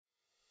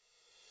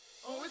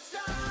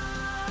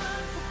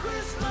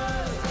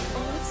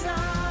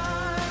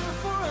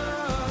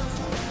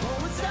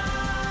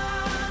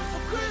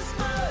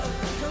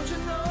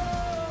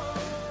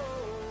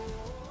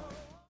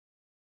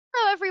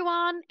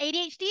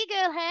ADHD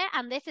girl here,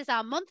 and this is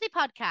our monthly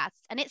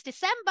podcast. And it's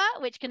December,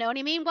 which can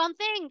only mean one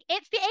thing.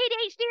 It's the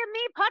ADHD and Me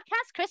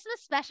podcast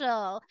Christmas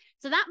special.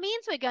 So that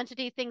means we're going to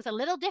do things a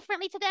little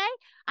differently today.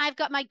 I've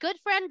got my good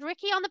friend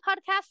Ricky on the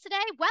podcast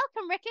today.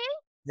 Welcome, Ricky.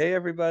 Hey,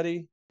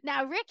 everybody.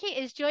 Now, Ricky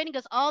is joining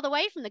us all the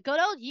way from the good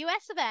old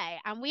US of A,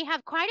 and we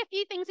have quite a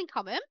few things in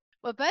common.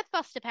 We're both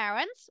foster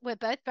parents. We're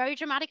both very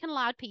dramatic and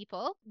loud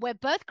people. We're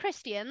both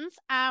Christians,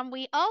 and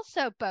we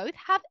also both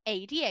have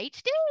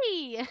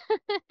ADHD.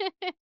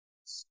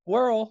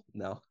 Squirrel.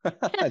 No.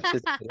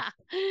 Just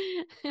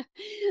kidding.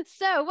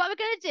 So what we're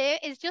going to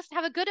do is just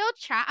have a good old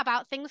chat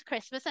about things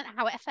Christmas and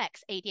how it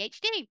affects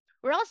ADHD.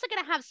 We're also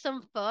going to have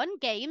some fun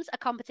games, a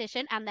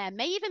competition, and there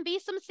may even be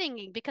some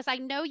singing because I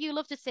know you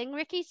love to sing,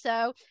 Ricky.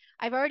 So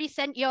I've already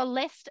sent your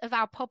list of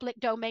our public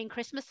domain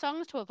Christmas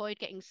songs to avoid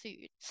getting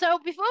sued. So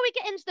before we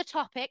get into the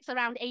topics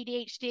around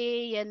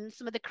ADHD and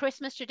some of the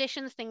Christmas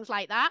traditions, things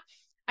like that,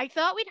 I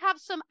thought we'd have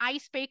some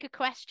icebreaker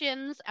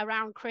questions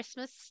around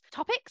Christmas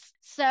topics.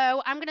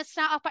 So I'm going to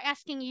start off by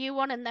asking you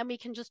one, and then we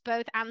can just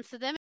both answer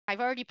them.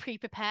 I've already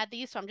pre-prepared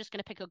these, so I'm just going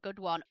to pick a good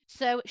one.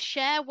 So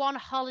share one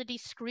holiday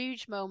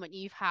Scrooge moment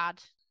you've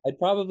had. I'd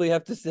probably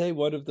have to say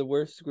one of the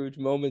worst Scrooge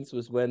moments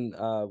was when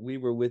we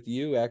were with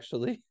you,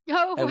 actually.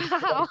 Oh, And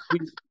wow.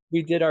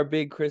 we did our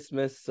big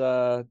Christmas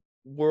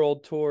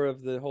world tour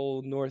of the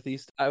whole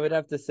Northeast. I would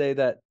have to say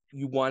that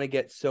you want to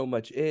get so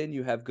much in,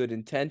 you have good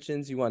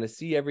intentions, you want to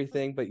see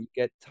everything, but you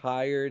get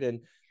tired,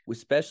 and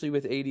especially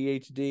with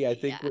ADHD, I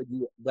think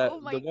Oh the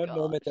my one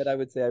moment gosh. that I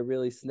would say I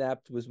really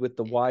snapped was with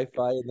the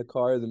Wi-Fi in the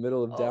car in the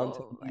middle of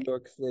downtown Oh New my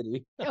York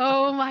City.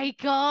 Oh my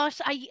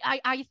gosh.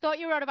 I thought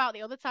you were on about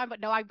the other time,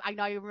 but no, I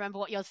know you remember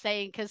what you're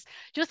saying. Because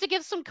just to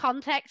give some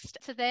context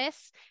to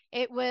this,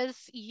 it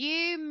was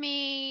you,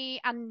 me,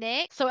 and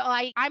Nick. So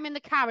like I'm in the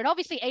car, and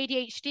obviously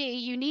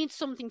ADHD, you need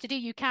something to do.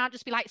 You can't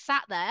just be like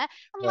sat there.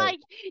 And Right. like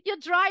you're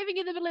driving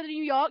in the middle of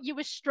New York, you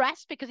were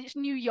stressed because it's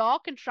New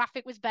York and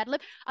traffic was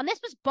bedlam. And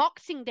this was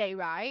Boxing Day,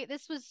 right?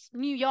 This was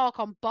New York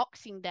on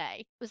Boxing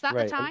Day. Was that the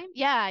Right. time?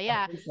 Yeah, I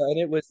yeah. think so. And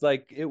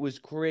it was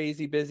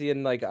crazy busy,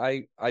 and like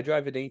I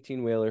drive an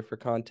 18-wheeler for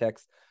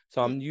context,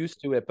 so Mm. I'm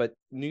used to it, but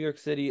New York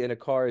City in a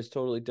car is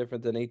totally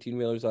different than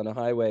 18-wheelers on a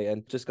highway,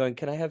 and just going,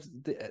 can I have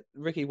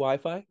Ricky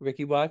Wi-Fi?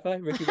 Ricky Wi-Fi?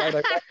 Ricky Wi-Fi?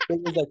 It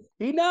was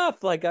like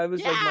enough. Like I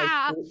was like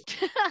Yeah.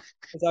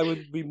 because I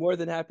would be more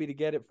than happy to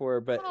get it for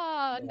her, but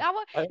Oh, yeah. now,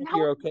 I hope now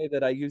you're okay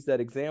that I used that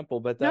example,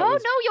 but No, that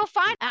was no, you're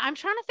fine. I'm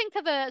trying to think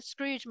of a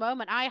Scrooge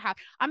moment I have.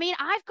 I mean,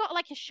 I've got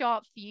like a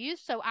short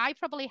fuse, so I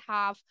probably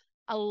have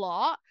a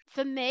lot.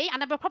 For me,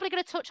 and I'm probably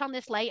going to touch on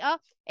this later,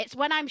 it's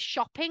when I'm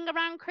shopping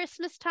around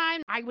Christmas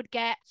time, I would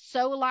get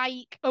so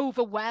like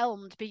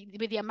overwhelmed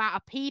with the amount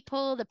of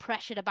people, the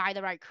pressure to buy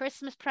the right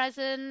Christmas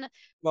present.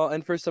 Well,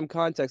 and for some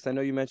context, I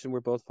know you mentioned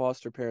we're both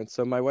foster parents.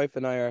 So my wife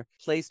and I are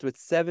placed with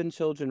 7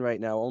 children right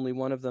now, only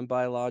one of them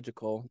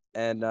biological.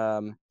 And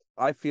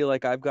I feel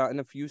like I've gotten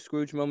a few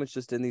Scrooge moments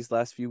just in these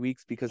last few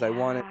weeks because I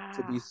want it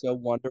to Yeah. be so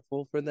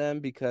wonderful for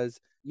them because,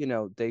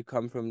 they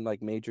come from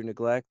like major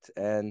neglect,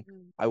 and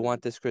I Mhm.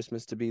 want this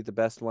Christmas to be the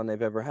best one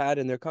they've ever had.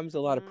 And there comes a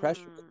lot of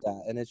pressure with Mm.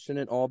 that. And it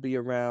shouldn't all be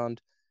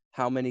around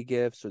how many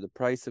gifts or the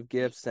price of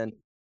gifts. And,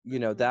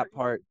 Mhm. that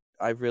part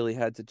I've really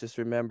had to just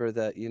remember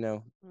that,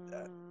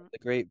 Mm. the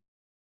great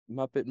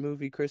Muppet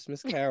movie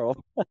Christmas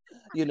Carol.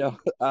 you know,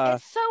 uh,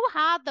 It's so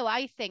hard though,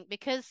 I think,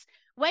 because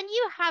when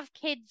you have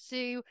kids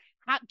who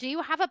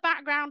do have a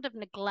background of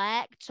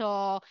neglect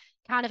or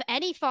kind of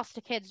any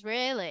foster kids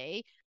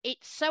really,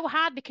 it's so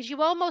hard because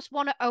you almost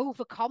want to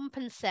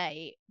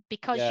overcompensate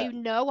because yeah, you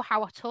know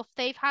how tough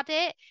they've had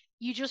it.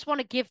 You just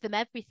want to give them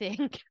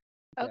everything.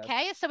 yeah.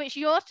 Okay, so it's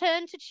your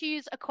turn to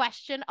choose a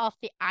question off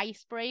the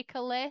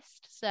icebreaker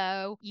list.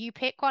 So you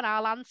pick one,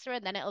 I'll answer,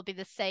 and then it'll be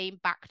the same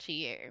back to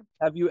you.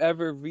 Have you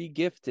ever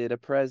regifted a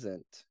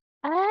present?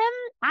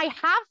 I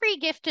have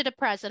re-gifted a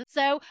present.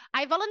 So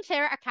I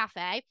volunteer at a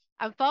cafe,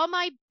 and for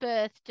my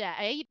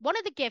birthday, one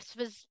of the gifts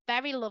was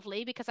very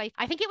lovely because I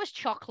think it was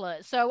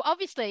chocolate. So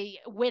obviously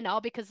winner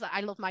because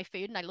I love my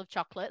food and I love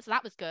chocolate, so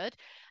that was good.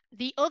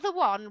 The other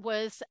one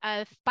was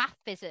bath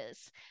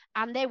fizzes,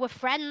 and they were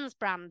Friends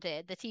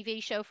branded, the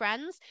TV show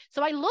Friends.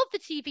 So I love the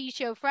TV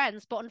show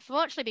Friends, but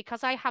unfortunately,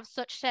 because I have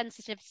such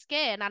sensitive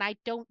skin and I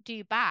don't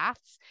do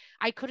baths,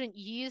 I couldn't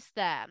use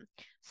them.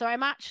 So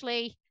I'm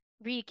actually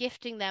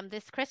re-gifting them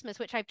this Christmas,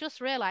 which I've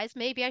just realized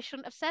maybe I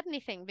shouldn't have said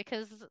anything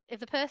because if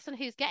the person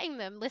who's getting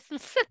them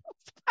listens to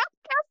this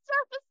podcast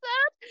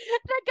episode,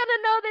 they're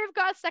gonna know they've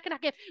got a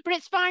second gift. But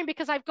it's fine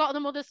because I've got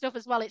them other stuff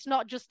as well. It's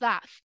not just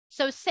that.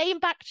 So same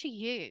back to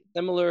you.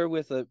 Similar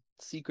with a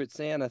Secret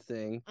Santa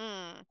thing.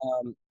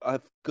 Mm, A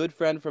good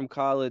friend from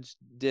college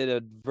did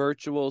a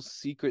virtual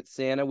Secret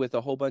Santa with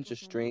a whole bunch of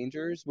mhm,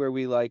 strangers where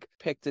we like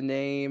picked a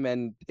name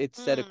and it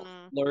said a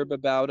mm, blurb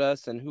about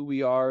us and who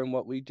we are and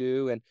what we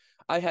do. And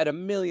I had a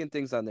million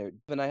things on there.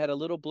 And I had a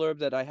little blurb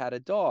that I had a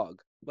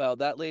dog. Well,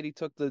 that lady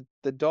took the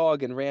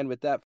dog and ran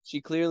with that.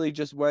 She clearly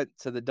just went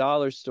to the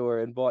dollar store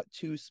and bought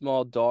two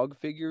small dog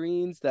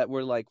figurines that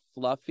were like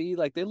fluffy.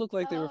 Like they look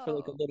like they were for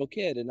like a Oh, little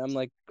kid, and I'm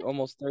like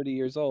almost 30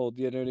 years old,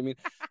 you know what I mean?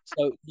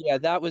 So yeah,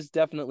 that was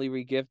definitely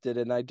regifted,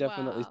 and I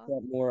definitely wow.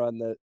 spent more on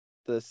the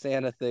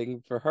Santa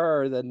thing for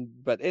her than,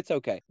 but it's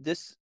okay.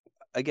 This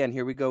again,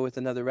 here we go with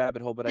another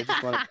rabbit hole, but I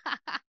just want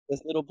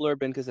this little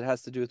blurb in because it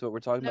has to do with what we're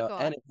talking No, about, go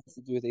and on. it has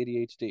to do with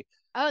ADHD.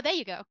 Oh, there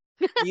you go.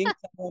 Being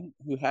someone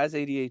who has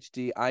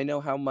ADHD, I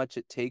know how much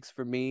it takes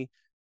for me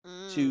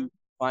Mm, to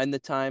find the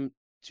time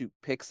to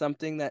pick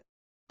something that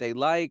they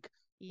like,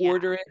 yeah,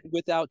 order it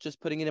without just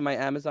putting it in my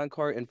Amazon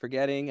cart and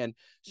forgetting. And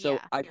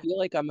so yeah. I feel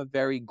like I'm a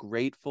very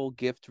grateful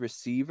gift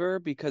receiver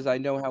because I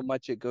know Mm, how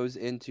much it goes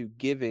into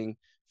giving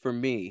for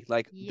me.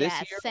 Like this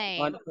yeah, year,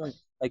 on same. point.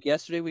 Like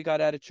yesterday, we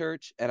got out of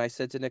church and I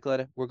said to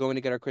Nicoletta, "We're going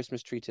to get our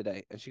Christmas tree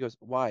today." And she goes,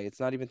 "Why? It's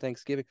not even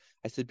Thanksgiving."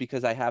 I said,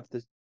 "Because I have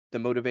the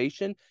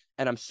motivation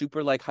and I'm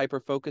super like hyper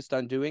focused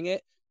on doing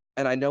it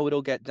and I know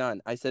it'll get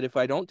done." I said, "If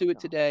I Oh my don't do it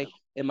today, gosh.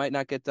 it might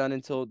not get done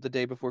until the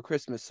day before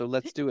Christmas. So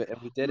let's do it."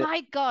 And we did it.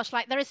 My gosh,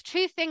 like there is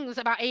two things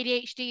about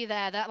ADHD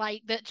there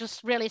that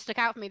just really stuck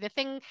out for me. The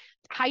thing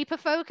hyper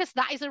focus,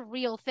 that is a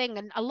real thing.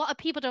 And a lot of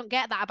people don't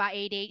get that about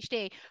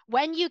ADHD.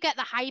 When you get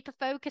the hyper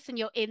focus and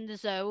you're in the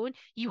zone,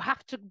 you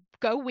have to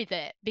go with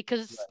it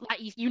because like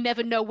you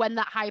never know when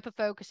that hyper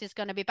focus is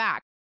going to be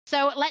back.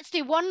 So let's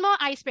do one more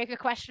icebreaker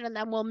question and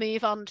then we'll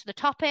move on to the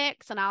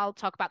topics and I'll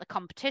talk about the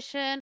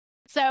competition.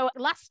 So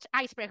last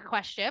icebreaker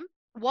question.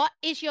 What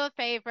is your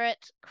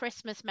favorite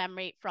Christmas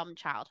memory from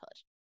childhood?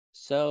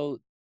 So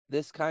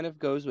this kind of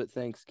goes with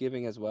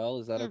Thanksgiving as well.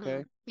 Is that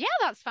okay? Yeah,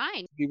 that's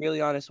fine. To be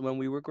really honest, when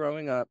we were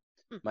growing up,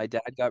 Hmm. my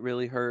dad got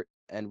really hurt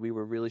and we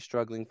were really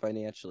struggling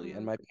financially.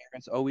 And Mm. my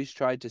parents always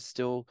tried to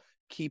still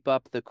keep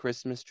up the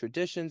Christmas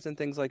traditions and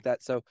things like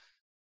that. So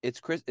it's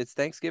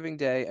Thanksgiving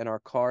Day and our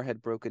car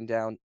had broken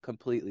down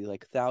completely,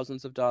 like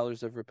thousands of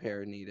dollars of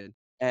repair needed.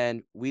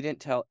 And we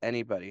didn't tell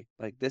anybody.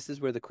 Like this is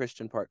where the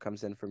Christian part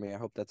comes in for me. I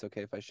hope that's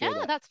okay if I Yeah, share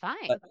that. that's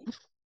But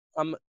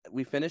fine.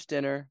 we finished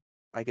dinner.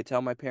 I could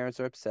tell my parents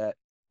are upset.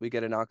 We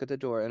get a knock at the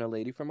door, and a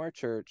lady from our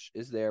church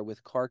is there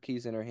with car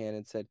keys in her hand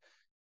and said,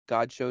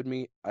 "God showed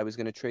me I was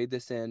going to trade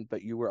this in,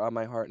 but you were on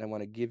my heart, and I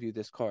want to give you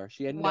this car."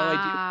 She had no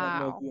idea what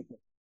my Wow. vehicle.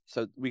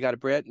 So we got a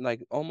brand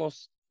like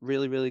almost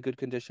really, really good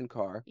condition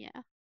car.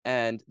 Yeah.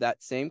 And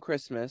that same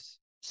Christmas,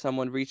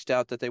 someone reached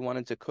out that they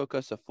wanted to cook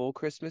us a full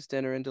Christmas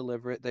dinner and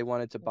deliver it. They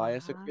wanted to buy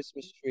us a Wow.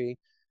 Christmas tree,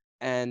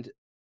 and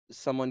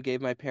someone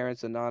gave my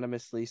parents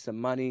anonymously some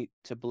money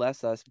to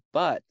bless us.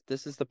 But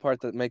this is the part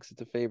that makes it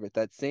the favorite.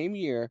 That same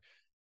year,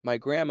 my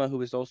grandma,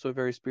 who is also a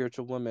very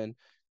spiritual woman,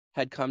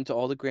 had come to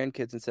all the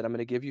grandkids and said, "I'm going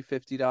to give you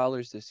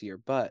 $50 this year,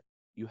 but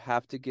you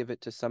have to give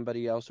it to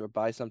somebody else or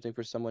buy something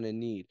for someone in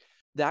need."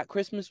 That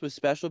Christmas was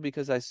special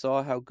because I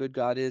saw how good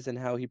God is and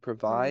how he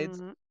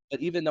provides. Mm,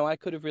 But even though I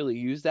could have really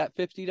used that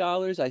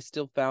 $50, I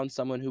still found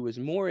someone who was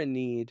more in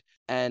need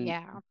and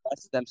yeah.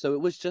 blessed them. So it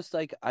was just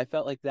like I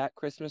felt like that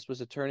Christmas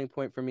was a turning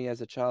point for me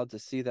as a child to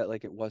see that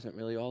like it wasn't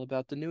really all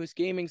about the newest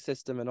gaming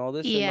system and all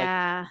this. And like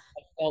Yeah.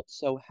 I felt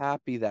so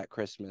happy that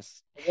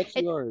Christmas. What's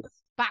It, yours?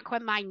 back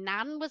when my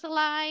nan was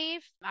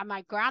alive and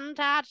my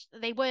granddad,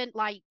 they weren't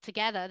like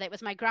together. It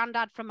was my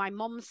granddad from my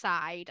mum's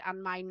side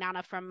and my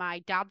nana from my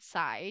dad's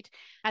side.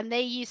 And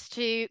they used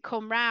to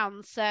come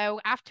round. So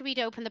after we'd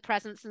open the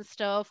presents and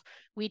stuff,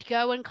 we'd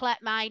go and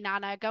collect my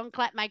nana, go and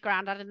collect my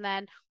granddad, and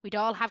then we'd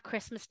all have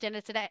Christmas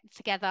dinner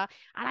together.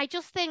 And I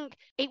just think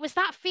it was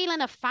that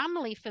feeling of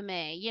family for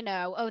me,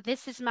 oh,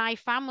 this is my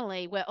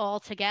family. We're all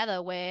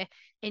together. We're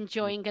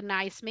enjoying a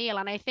nice meal.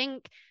 And I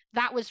think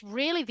that was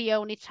really the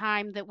only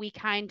time that we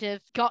kind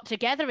of got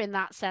together in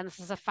that sense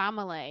as a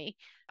family.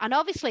 And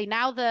obviously,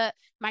 now that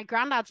my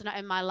granddad's not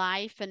in my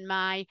life and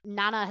my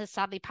nana has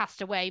sadly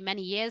passed away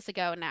many years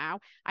ago now,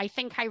 I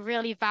think I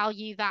really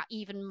value that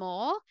even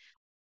more.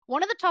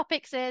 One of the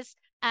topics is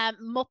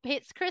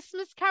Muppets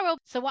Christmas Carol.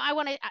 So what I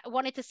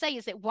wanted to say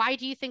is that why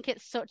do you think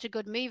it's such a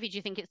good movie? Do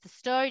you think it's the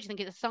story? Do you think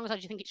it's the songs? Or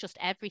do you think it's just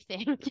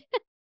everything?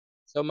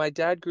 So my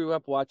dad grew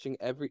up watching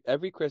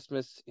every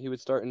Christmas. He would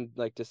start in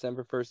like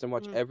December 1st and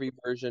watch Mm, every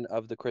version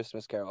of the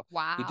Christmas Carol.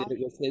 He did wow. it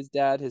with his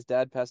dad. His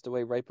dad passed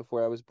away right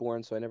before I was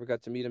born, so I never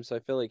got to meet him. So I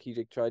feel like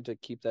he tried to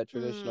keep that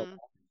tradition. Mm,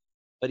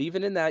 But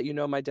even in that,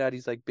 my dad,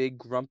 he's like big,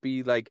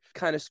 grumpy, like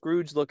kind of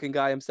Scrooge looking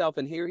guy himself.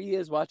 And here he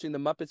is watching the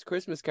Muppets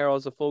Christmas Carol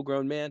as a full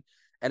grown man.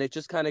 And it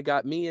just kind of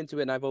got me into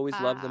it. And I've always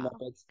loved the wow.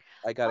 Muppets.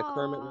 I got a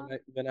Kermit Oh.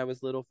 when I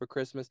was little for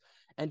Christmas.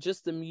 And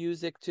just the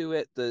music to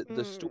it, the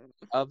story Mm,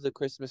 of the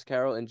Christmas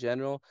Carol in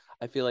general,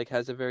 I feel like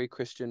has a very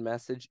Christian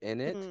message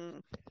in it.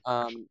 mm.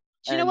 Um,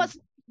 Do you know and what's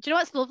do you know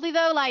what's lovely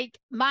though? Like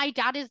my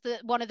dad is the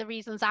one of the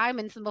reasons I'm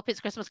into the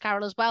Muppets Christmas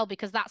Carol as well,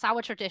 because that's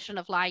our tradition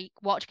of like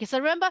watching. Because do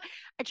you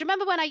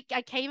remember when I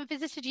came and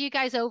visited you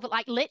guys over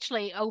like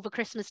literally over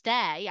Christmas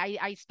Day?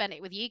 I spent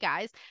it with you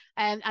guys,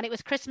 and it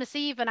was Christmas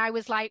Eve, and I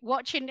was like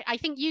watching. I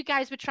think you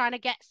guys were trying to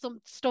get some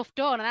stuff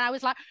done, and I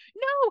was like,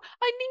 no,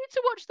 I need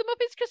to watch the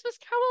Muppets Christmas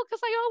Carol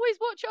because I always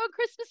watch it on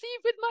Christmas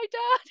Eve with my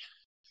dad.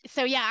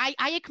 So yeah,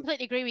 I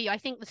completely agree with you. I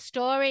think the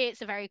story,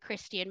 it's a very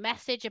Christian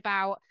message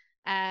about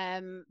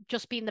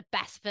just being the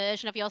best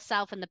version of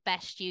yourself and the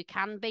best you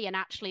can be, and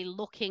actually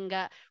looking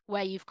at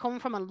where you've come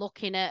from and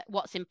looking at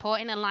what's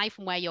important in life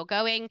and where you're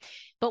going.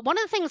 But one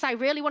of the things I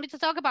really wanted to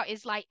talk about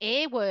is like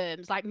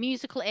earworms, like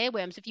musical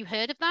earworms. Have you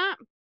heard of that?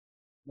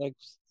 Like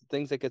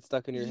things that get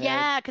stuck in your head.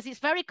 Yeah, because it's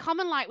very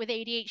common, like with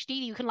ADHD,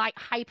 you can like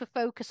hyper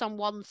focus on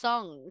one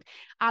song.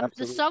 And the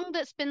Absolutely. song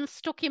that's been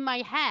stuck in my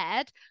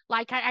head,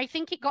 like I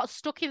think it got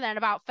stuck in there in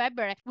about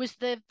February, was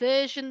the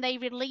version they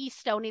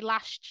released only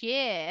last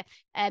year,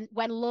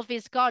 when Love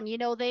Is Gone. You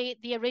know, the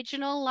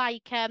original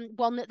like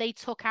one that they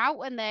took out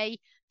when they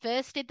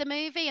first did the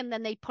movie and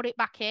then they put it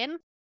back in.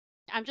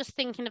 I'm just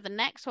thinking of the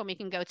next one we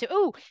can go to.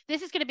 Oh,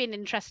 this is going to be an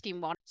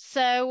interesting one.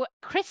 So,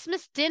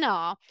 Christmas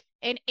dinner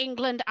in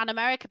England and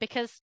America,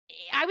 because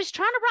I was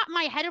trying to wrap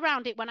my head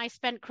around it when I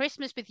spent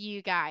Christmas with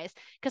you guys,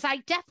 because I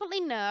definitely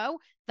know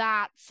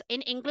that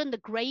in England the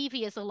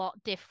gravy is a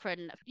lot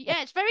different.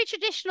 Yeah, it's very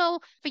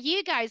traditional for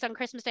you guys on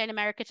Christmas Day in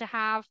America to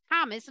have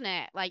ham, isn't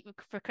it? Like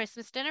for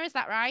Christmas dinner, is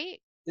that right?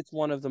 It's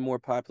one of the more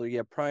popular.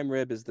 Yeah, prime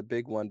rib is the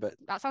big one, but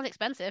That sounds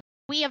expensive.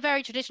 We are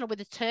very traditional with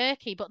the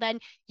turkey, but then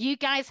you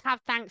guys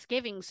have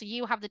Thanksgiving, so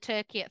you have the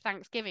turkey at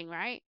Thanksgiving,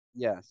 right?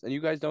 yes. And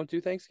you guys don't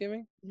do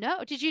Thanksgiving?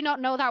 No, did you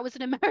not know that was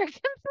an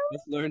American?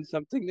 Just learned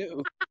something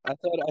new.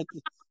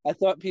 I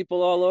thought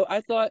people all over,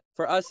 I thought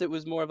for us it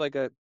was more of like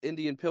a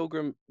Indian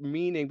pilgrim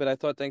meaning, but I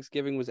thought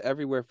Thanksgiving was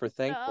everywhere for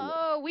thankfulness.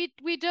 No,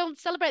 we don't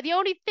celebrate. The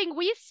only thing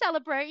we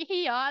celebrate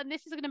here, and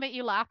this is going to make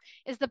you laugh,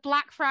 is the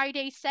Black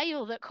Friday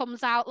sale that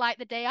comes out like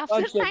the day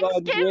after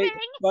Thanksgiving.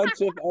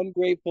 Bunch of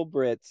ungrateful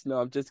Brits. No,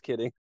 I'm just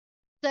kidding.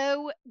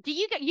 So, do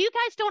you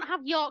guys don't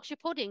have Yorkshire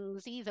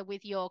puddings either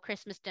with your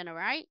Christmas dinner,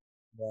 right?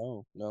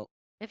 No, no.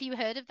 Have you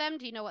heard of them?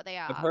 Do you know what they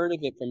I've are? heard of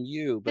it from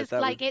you, but Because that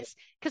was like it's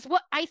because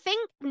what I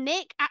think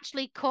Nick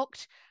actually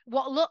cooked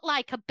what looked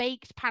like a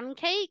baked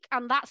pancake,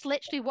 and that's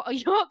literally what a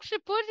Yorkshire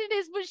pudding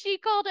is, but she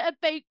called it a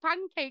baked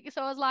pancake.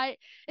 So I was like,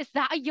 is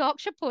that a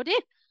Yorkshire pudding?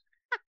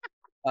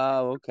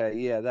 oh, okay.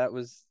 Yeah,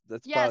 that's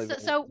Yeah, probably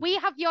so we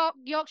have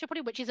Yorkshire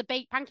pudding, which is a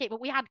baked pancake,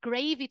 but we had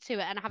gravy to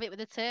it and have it with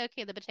the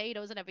turkey and the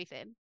potatoes and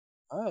everything.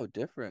 oh,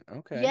 different.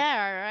 Okay.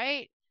 Yeah,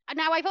 right.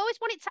 Now I've always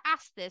wanted to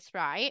ask this,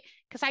 right?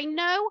 Because I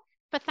know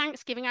for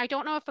Thanksgiving, I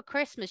don't know if for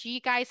Christmas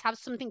you guys have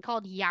something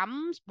called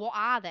yams. What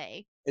are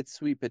they? It's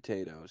sweet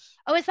potatoes.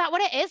 Oh, is that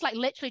what it is? Like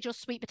literally just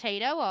sweet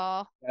potato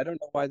or? I don't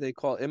know why they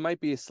call it. It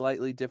might be a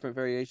slightly different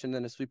variation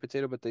than a sweet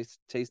potato, but they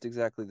taste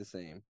exactly the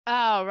same.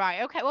 Oh,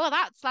 right. Okay. Well,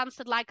 that's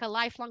answered like a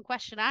lifelong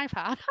question I've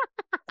had.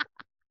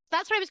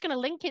 That's where I was going to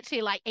link it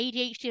to, like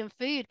ADHD and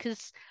food,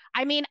 because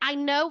I mean, I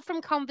know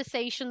from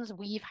conversations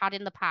we've had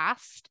in the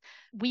past,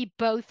 we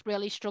both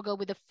really struggle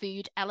with the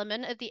food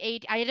element of the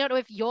ADHD. I don't know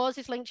if yours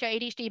is linked to your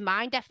ADHD.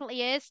 Mine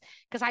definitely is,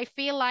 because I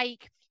feel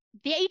like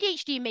the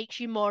ADHD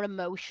makes you more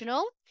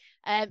emotional.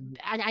 Mhm. And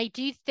I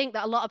do think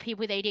that a lot of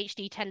people with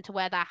ADHD tend to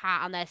wear their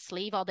heart on their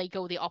sleeve or they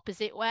go the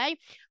opposite way.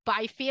 But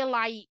I feel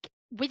like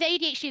with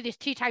ADHD, there's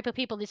two type of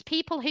people. There's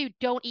people who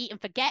don't eat and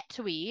forget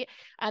to eat,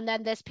 and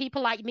then there's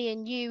people like me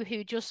and you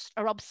who just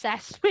are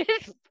obsessed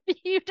with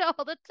food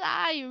all the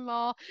time,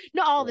 or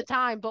not all the Yeah.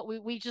 time, but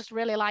we just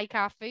really like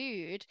our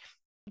food.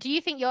 Do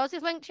you think yours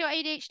is linked to your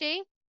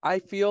ADHD? I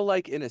feel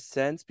like in a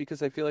sense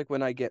because I feel like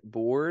when I get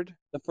bored,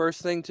 the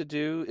first thing to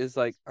do is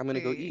like I'm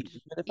gonna go eat.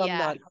 Food. Even if I'm Yeah,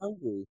 not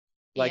hungry,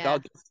 like I'll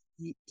yeah. just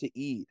eat to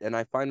eat. And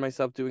I find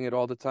myself doing it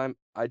all the time.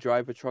 I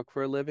drive a truck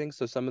for a living,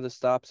 so some of the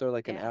stops are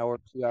like an Yeah. hour,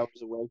 2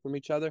 hours away from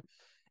each other.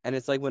 And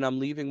it's like when I'm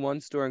leaving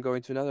one store and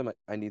going to another, I'm like,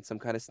 I need some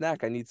kind of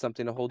snack. I need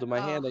something to hold in my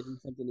Oh, hand. I need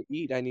something to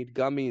eat. I need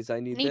gummies. I I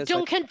need need this.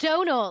 Dunkin'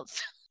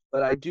 Donuts.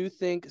 But I do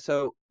think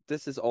so.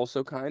 This is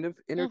also kind of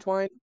Mm,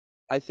 intertwined.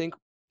 I think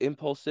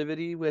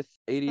impulsivity with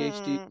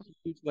ADHD mm, is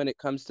huge when it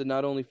comes to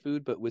not only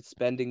food but with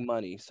spending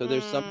money. So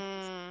there's mm.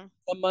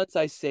 some months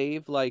I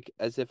save like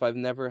as if I've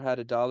never had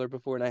a dollar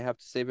before and I have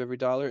to save every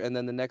dollar, and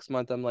then the next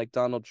month I'm like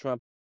Donald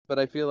Trump. But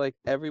I feel like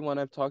everyone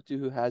I've talked to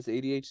who has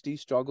ADHD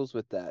struggles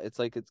with that. It's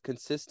like its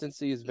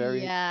consistency is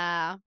very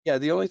Yeah. yeah.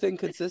 The only thing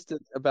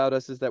consistent about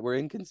us is that we're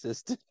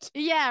inconsistent.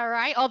 Yeah,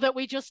 right. Or that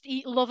we just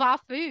eat love our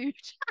food.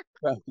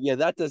 Right. Yeah,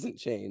 that doesn't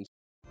change.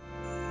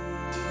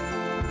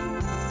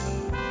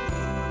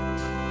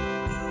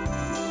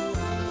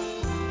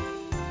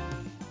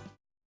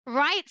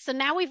 Right, so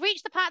now we've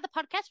reached the part of the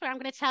podcast where I'm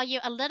going to tell you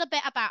a little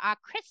bit about our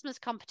Christmas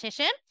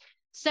competition.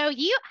 So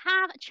you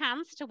have a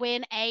chance to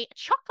win a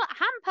chocolate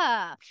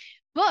hamper.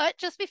 But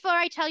just before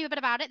I tell you a bit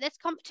about it, this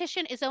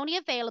competition is only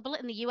available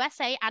in the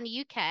USA and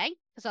UK,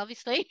 because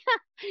obviously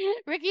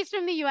Ricky's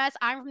from the US,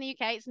 I'm from the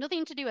UK. It's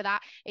nothing to do with that.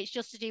 It's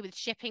just to do with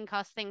shipping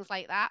costs, things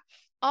like that.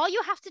 All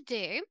you have to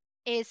do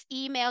is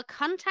email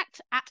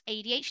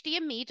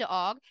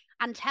contact@adhdandme.org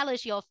and tell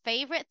us your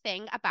favorite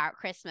thing about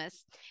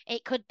Christmas.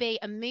 It could be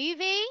a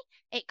movie,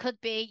 it could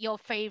be your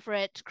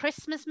favorite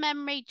Christmas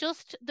memory,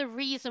 just the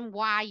reason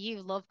why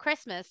you love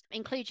Christmas.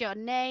 Include your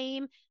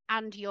name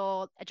and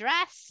your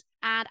address.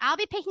 And I'll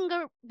be picking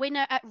a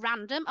winner at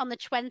random on the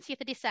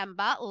 20th of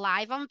December,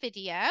 live on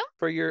video.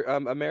 For your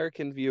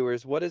American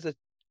viewers, what is a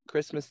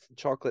Christmas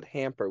chocolate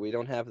hamper. We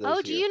don't have those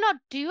Oh, do here. you not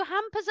do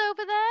hampers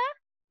over there?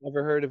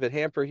 Never heard of it.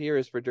 Hamper here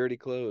is for dirty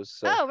clothes.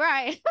 So Oh,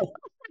 right.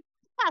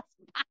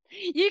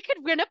 You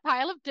could win a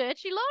pile of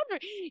dirty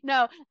laundry.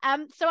 No,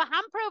 so a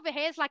hamper over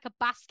here is like a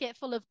basket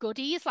full of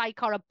goodies,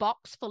 like or a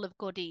box full of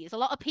goodies. A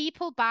lot of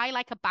people buy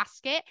like a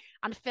basket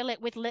and fill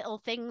it with little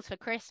things for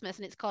Christmas,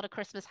 and it's called a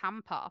Christmas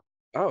hamper.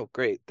 oh,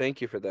 great. Thank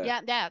you for that.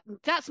 Yeah, yeah.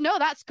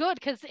 That's good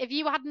because if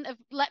you hadn't have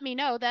let me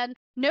know, then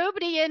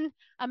nobody in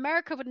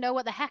America would know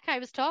what the heck I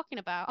was talking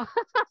about.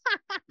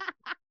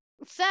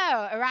 So,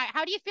 all right,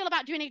 how do you feel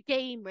about doing a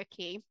game,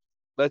 Ricky?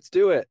 Let's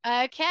do it.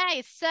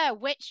 Okay, so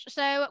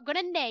I'm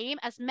gonna name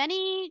as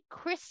many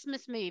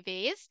Christmas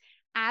movies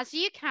as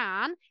you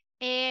can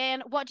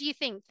in what do you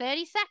think?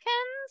 30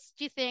 seconds?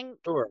 Do you think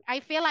Sure. I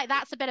feel like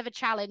that's a bit of a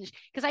challenge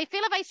because I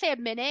feel if I say a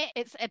minute,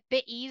 it's a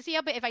bit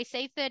easier, but if I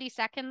say 30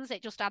 seconds,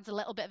 it just adds a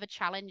little bit of a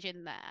challenge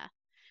in there.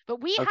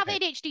 But we have Okay.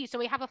 ADHD, so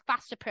we have a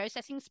faster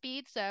processing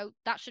speed, so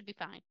that should be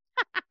fine.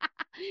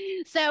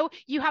 So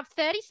you have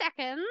 30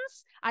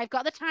 seconds. I've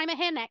got the timer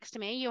here next to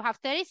me. You have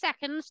 30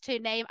 seconds to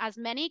name as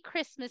many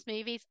Christmas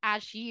movies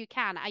as you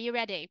can. Are you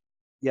ready?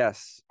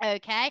 Yes.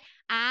 Okay.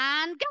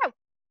 And go.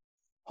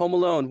 Home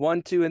Alone,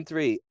 1, 2, and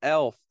 3.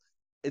 Elf.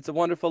 It's a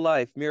Wonderful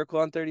Life. Miracle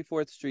on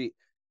 34th Street.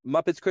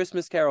 Muppets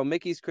Christmas Carol.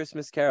 Mickey's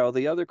Christmas Carol.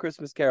 The Other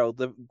Christmas Carol.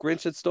 The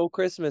Grinch That Stole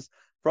Christmas.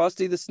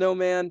 Frosty the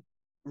Snowman.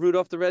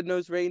 Rudolph the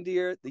Red-Nosed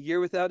Reindeer. The Year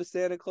Without a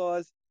Santa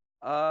Claus.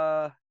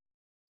 Uh,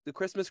 The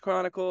Christmas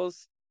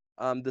Chronicles.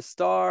 The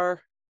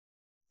Star.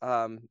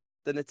 Um,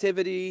 The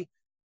Nativity.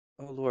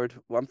 Oh Lord,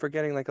 well, I'm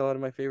forgetting like a lot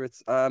of my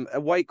favorites. A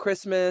White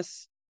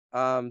Christmas.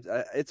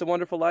 It's a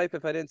Wonderful Life.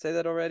 If I didn't say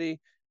that already.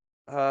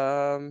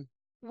 Um,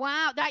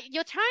 Wow, that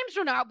your time's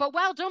run out, but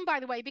well done, by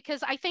the way,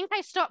 because I think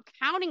I stopped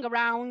counting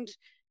around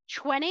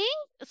 20.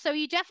 So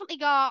you definitely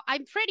got,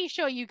 I'm pretty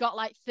sure you got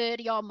like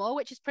 30 or more,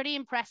 which is pretty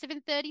impressive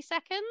in 30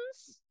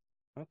 seconds.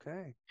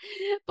 okay.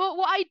 But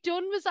what I'd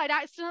done was I'd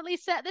accidentally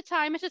set the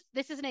timer to,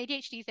 this is an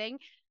ADHD thing,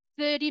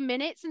 30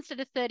 minutes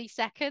instead of 30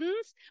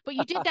 seconds. But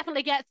you did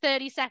definitely get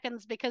 30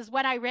 seconds because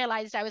when I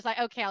realized I was like,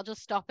 okay, I'll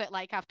just stop it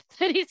like after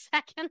 30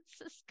 seconds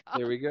has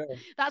There gone. we go.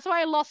 That's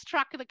why I lost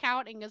track of the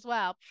counting as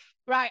well.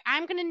 Right,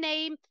 I'm going to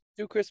name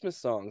Two Christmas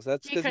songs.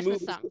 That's two because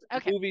Christmas movies songs.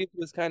 Okay. movies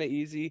was kind of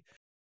easy.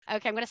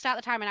 Okay, I'm going to start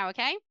the timer now,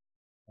 okay?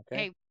 Okay.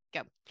 Okay,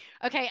 go.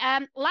 Okay,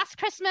 Last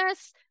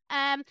Christmas,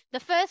 The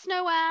First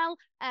Noel,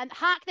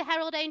 Hark the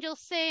Herald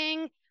Angels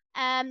Sing,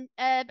 um,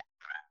 uh,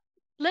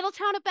 Little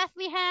Town of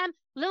Bethlehem,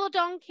 Little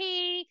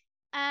Donkey,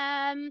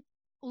 um,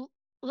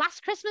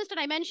 Last Christmas. Did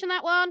I mention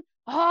that one?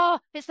 Oh,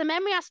 it's the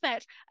memory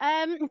aspect.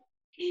 Um,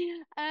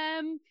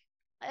 I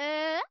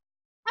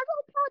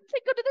can't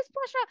think under this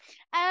pressure.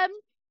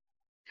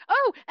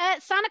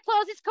 Santa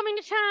Claus is coming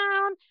to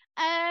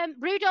town.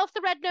 Rudolph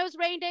the Red-Nosed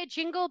Reindeer,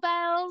 Jingle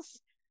Bells.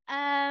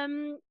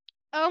 Um,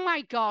 oh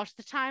my gosh,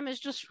 the time has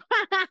just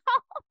run out.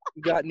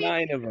 You got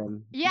 9 of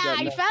them. Yeah, You got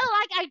I 9. felt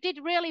like I did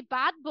really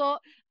bad,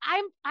 but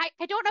I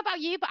don't know about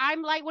you, but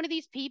I'm like one of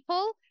these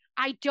people.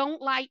 I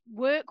don't like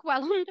work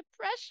well under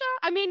pressure.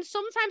 I mean,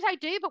 sometimes I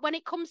do, but when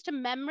it comes to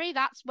memory,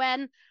 that's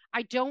when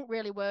I don't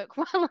really work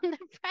well under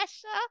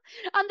pressure.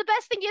 And the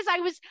best thing is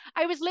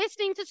I was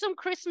listening to some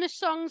Christmas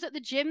songs at the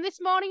gym this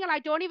morning, and I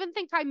don't even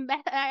think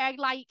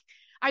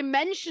I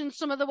mentioned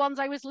some of the ones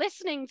I was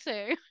listening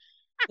to.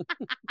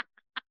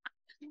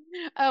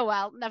 Oh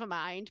well, never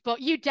mind.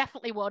 But you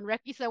definitely won,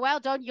 Ricky. So well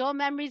done. Your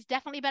memory's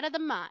definitely better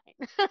than mine.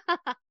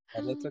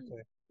 Oh, that's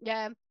okay.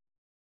 Yeah.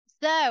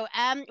 So,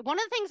 one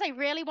of the things I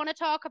really want to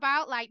talk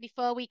about, like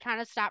before we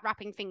kind of start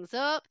wrapping things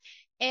up,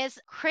 is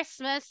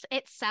Christmas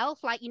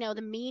itself, like,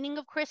 the meaning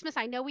of Christmas.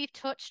 I know we've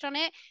touched on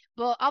it,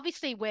 but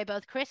obviously we're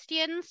both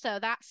Christians, so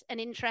that's an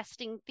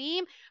interesting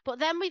theme. But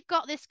then we've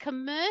got this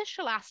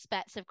commercial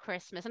aspects of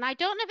Christmas, and I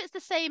don't know if it's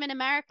the same in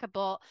America,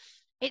 but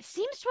it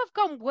seems to have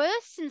gone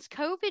worse since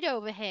COVID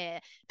over here.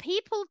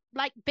 People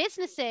like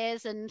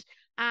businesses and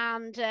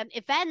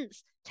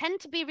events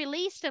tend to be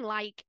released in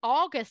like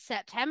August,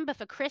 September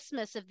for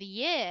Christmas of the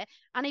year.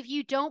 And if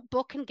you don't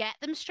book and get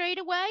them straight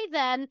away,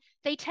 then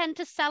they tend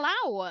to sell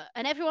out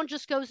and everyone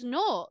just goes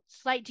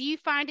nuts. Like, do you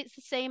find it's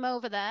the same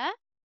over there?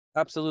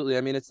 Absolutely.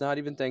 I mean, it's not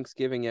even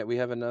Thanksgiving yet. We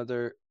have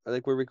another,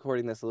 like, we're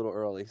recording this a little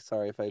early.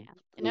 Sorry if I Yeah.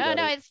 blew No, that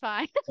no, over. it's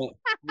fine. Well,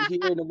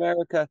 here in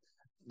America,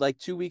 like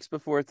 2 weeks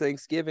before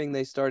Thanksgiving,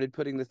 they started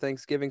putting the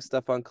Thanksgiving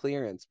stuff on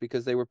clearance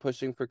because they were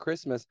pushing for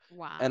Christmas. And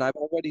Wow. I've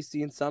already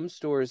seen some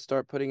stores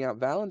start putting out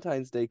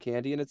Valentine's Day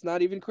candy, and it's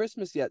not even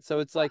Christmas yet. So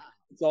it's like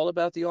it's all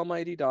about the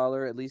almighty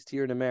dollar, at least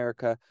here in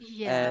America.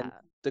 And Yeah.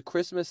 the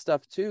Christmas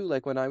stuff too,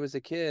 like when I was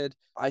a kid,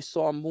 I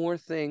saw more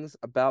things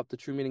about the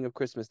true meaning of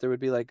Christmas. There would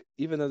be like,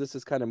 even though this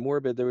is kind of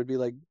morbid, there would be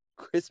like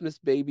Christmas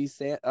baby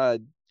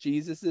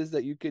Jesuses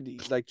that you could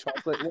eat, like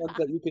chocolate ones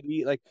that you could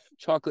eat, like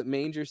chocolate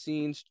manger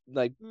scenes,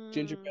 like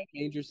gingerbread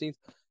Mm, manger scenes.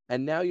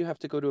 And now you have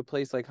to go to a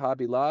place like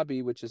Hobby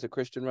Lobby, which is a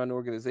Christian run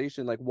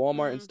organization, like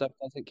Walmart and mm. stuff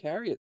doesn't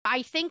carry it.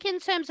 I think in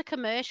terms of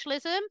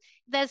commercialism,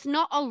 there's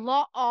not a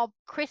lot of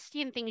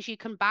Christian things you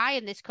can buy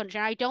in this country.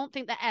 I don't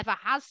think there ever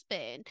has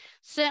been.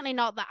 Certainly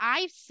not that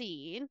I've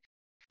seen.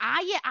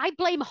 I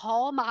blame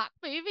Hallmark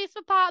movies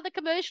for part of the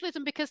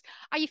commercialism because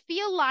I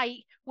feel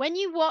like when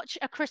you watch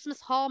a Christmas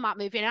Hallmark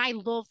movie, and I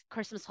love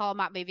Christmas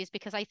Hallmark movies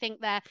because I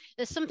think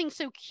there's something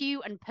so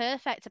cute and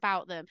perfect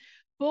about them,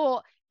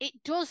 but it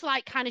does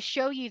like kind of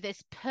show you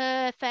this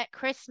perfect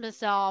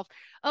Christmas of,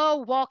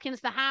 oh, walk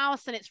into the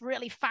house and it's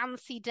really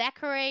fancy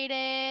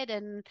decorated,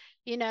 and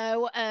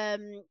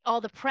all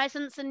the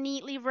presents are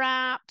neatly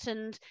wrapped,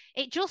 and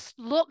it just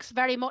looks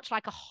very much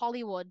like a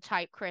Hollywood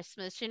type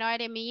Christmas. You know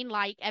what I mean?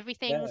 Like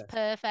everything's Yes.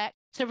 perfect.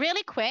 So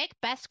really quick,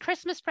 best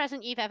Christmas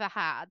present you've ever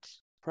had?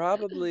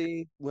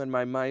 Probably when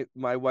my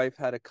wife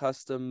had a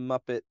custom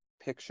Muppet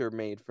picture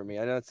made for me.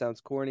 I know it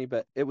sounds corny,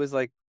 but it was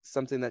like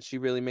something that she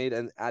really made.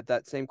 And at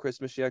that same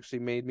Christmas, she actually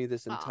made me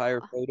this entire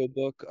Aw. photo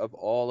book of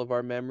all of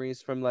our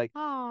memories from like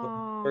when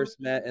we Aw. first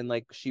met, and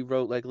like she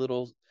wrote like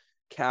little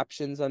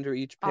captions under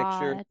each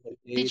picture, Aw. like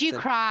Did dates, you and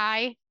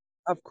cry?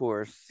 of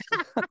course,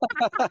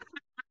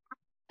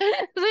 I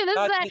was gonna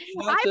not say, just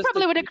not I just the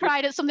probably would have picture.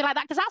 cried at something like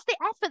that because that's the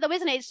effort, though,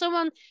 isn't it? It's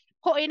someone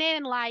putting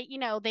in like,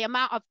 the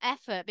amount of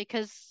effort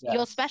because you're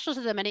Yes. special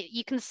to them, and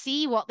you can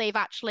see what they've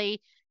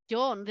actually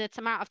done, the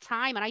amount of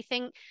time. And I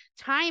think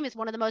time is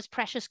one of the most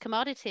precious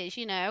commodities,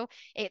 you know.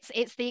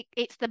 It's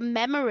the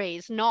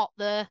memories, not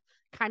the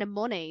kind of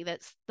money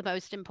that's the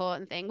most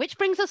important thing, which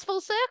brings us full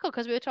circle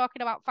because we were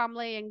talking about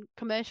family and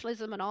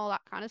commercialism and all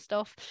that kind of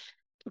stuff.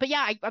 But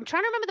yeah, I'm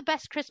trying to remember the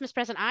best Christmas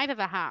present I've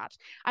ever had.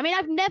 I mean,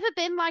 I've never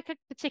been like a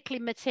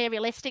particularly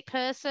materialistic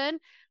person,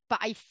 but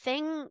I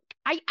think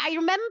I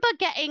remember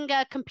getting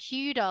a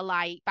computer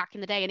like back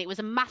in the day, and it was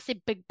a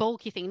massive, big,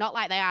 bulky thing, not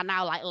like they are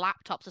now, like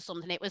laptops or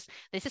something. It was,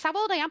 this is how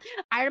old I am.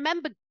 I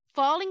remember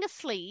falling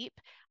asleep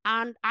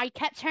and I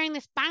kept hearing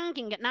this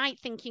banging at night,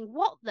 thinking,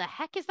 what the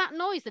heck is that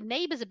noise? The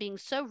neighbors are being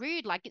so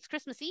rude, like it's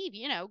Christmas Eve,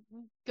 you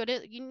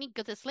need to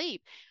go to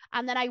sleep.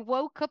 And then I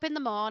woke up in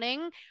the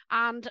morning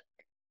and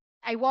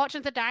I walked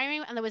into the dining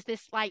room and there was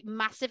this like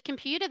massive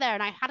computer there,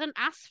 and I hadn't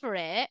asked for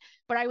it,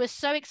 but I was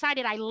so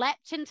excited. I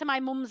leapt into my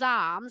mum's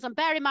arms. And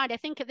bear in mind, I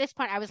think at this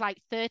point I was like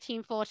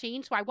 13,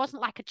 14, so I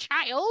wasn't like a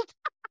child.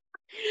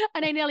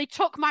 And I nearly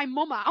took my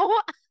mum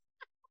out.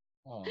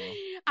 Aw.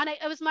 And it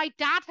was my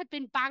dad had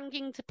been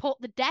banging to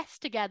put the desk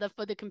together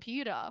for the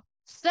computer.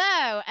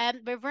 So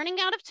we're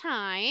running out of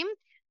time.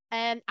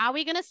 Are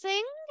we going to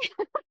sing?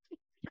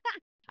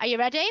 Are you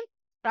ready?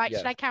 Right,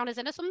 should I Yes. count us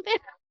in or something?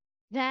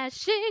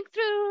 Dashing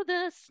through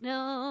the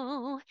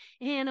snow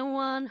in a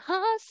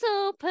one-horse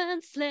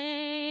open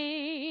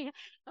sleigh.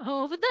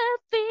 Over the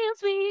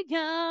fields we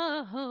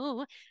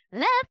go,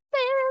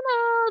 laughing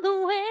all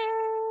the way.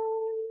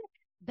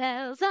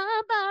 Bells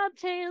on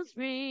bobtails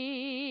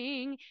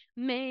ring,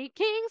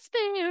 making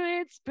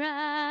spirits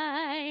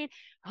bright.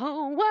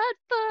 Oh, what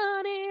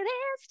fun it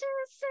is to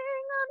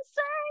sing on a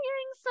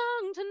sleighing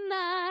song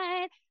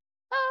tonight.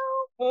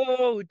 Oh,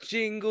 Oh,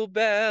 jingle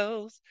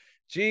bells,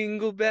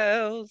 jingle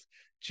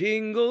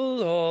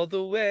all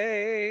the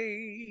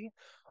way.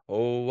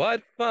 Oh,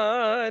 what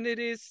fun it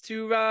is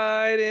to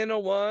ride in a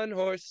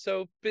one-horse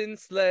open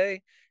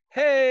sleigh.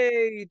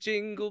 Hey,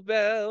 jingle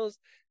bells,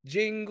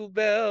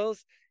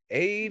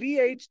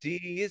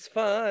 ADHD is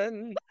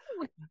fun.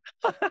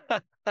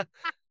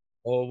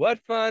 Oh, what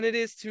fun it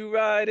is to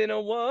ride in a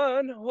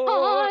one-horse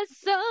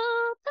horse open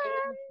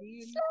open.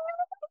 sleigh.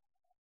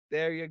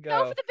 There you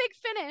Go for go. the big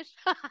finish.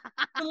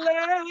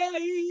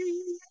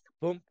 Sleigh.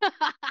 Boom.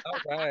 All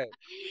right.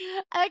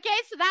 Okay,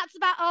 so that's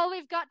about all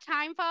we've got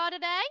time for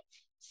today.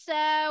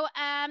 So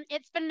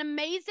it's been an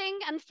amazing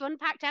and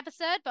fun-packed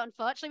episode, but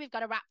unfortunately we've got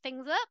to wrap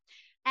things up.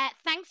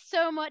 Thanks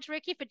so much,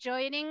 Ricky, for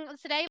joining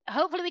us today.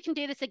 Hopefully we can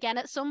do this again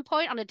at some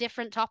point on a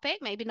different topic,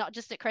 maybe not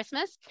just at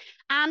Christmas.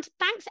 And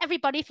thanks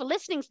everybody for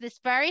listening to this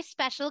very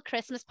special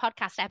Christmas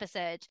podcast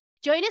episode.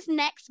 Join us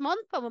next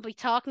month when we'll be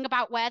talking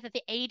about whether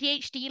the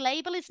ADHD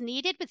label is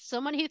needed with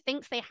someone who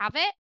thinks they have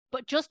it,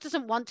 but just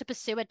doesn't want to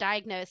pursue a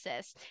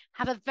diagnosis.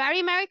 Have a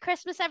very Merry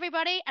Christmas,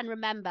 everybody. And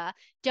remember,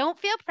 don't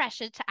feel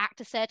pressured to act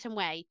a certain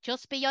way.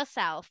 Just be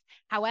yourself,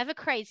 however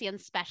crazy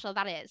and special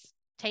that is.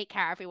 Take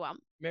care, everyone.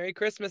 Merry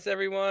Christmas,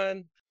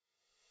 everyone.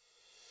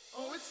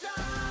 Oh, it's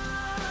time.